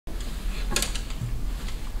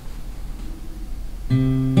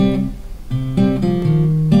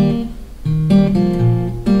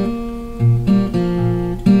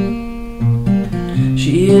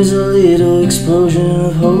She is a little explosion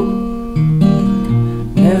of hope,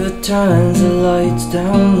 never turns the lights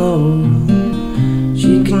down low.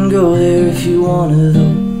 She can go there if you want her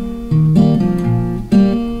though.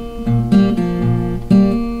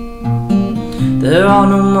 There are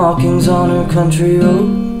no markings on her country road,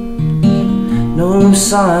 no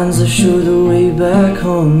signs that show the way back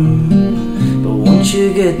home. But once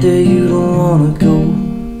you get there you don't wanna go.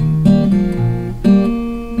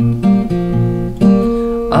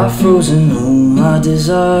 I've frozen all my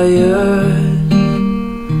desires,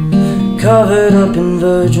 covered up in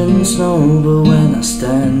virgin snow. But when I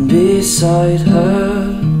stand beside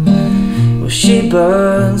her, well, she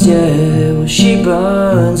burns, yeah, well, she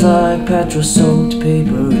burns like petrol-soaked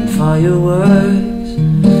paper and fireworks.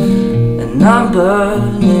 And I'm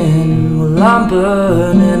burning, well, I'm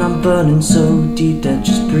burning so deep that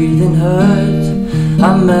just breathing hurts.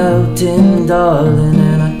 I'm melting, darling,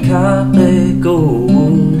 and I can't let go.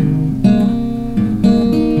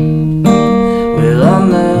 Well, I'm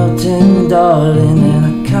melting, darling, and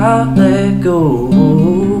I can't let go.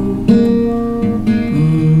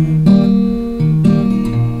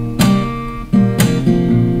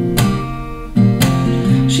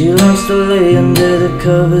 She likes to lay under the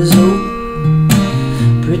covers, oh,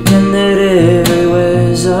 pretend that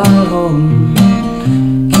everywhere's our home,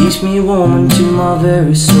 keeps me warm into my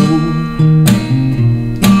very soul.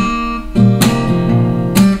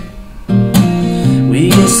 We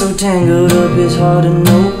get so tangled up, it's hard to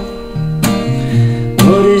know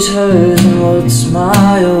what is hers and what's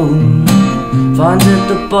my own. Finds at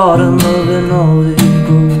the bottom of an olive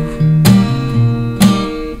grove.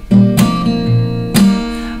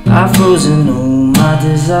 I've frozen all my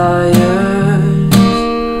desires,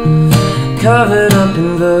 covered up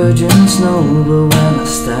in virgin snow. But when I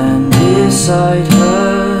stand beside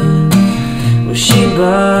her, well, she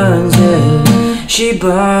burns, yeah, she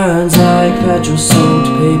burns like petrol-soaked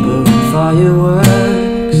paper and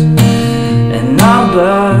fireworks. And I'm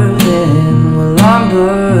burning, well, I'm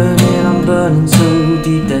burning so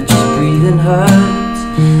deep that just breathing hurts.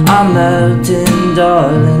 I'm melting,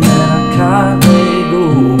 darling, and I can't let go.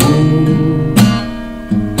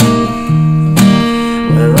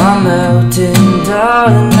 Well, I'm melting,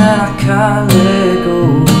 darling, and I can't let go.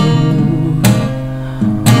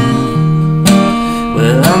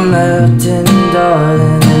 Well, I'm melting,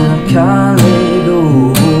 darling, and I can't let go.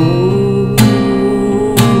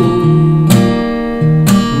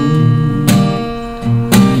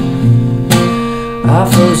 I've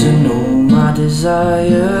frozen all my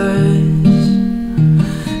desires,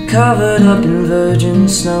 covered up in virgin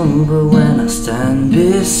snow. But when I stand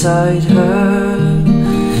beside her,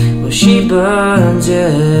 well, she burns,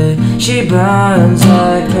 yeah, she burns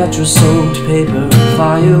like petrol-soaked paper and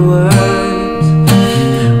fireworks.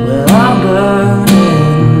 Well, I'm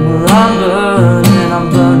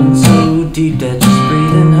burning so deep that just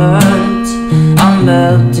breathing hurts. I'm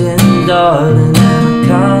melting, darling, and I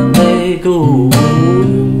can't let go.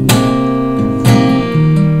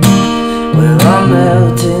 Well, I'm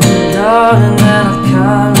melting, darling, and I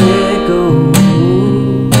can't let go.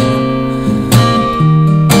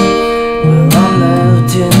 Well, I'm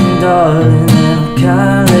melting, darling, and I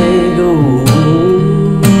can't let go.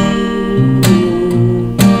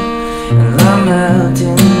 And I'm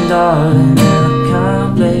melting, darling, and I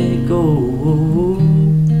can't let go.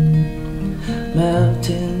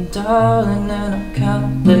 Melting, darling, and I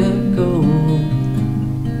can't let go.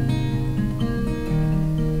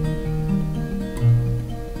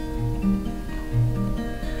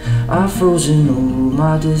 I've frozen all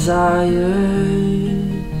my desires,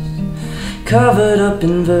 covered up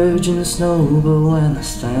in virgin snow. But when I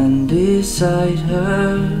stand beside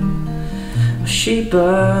her, well, she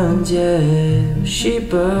burns, yeah, she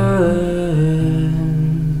burns.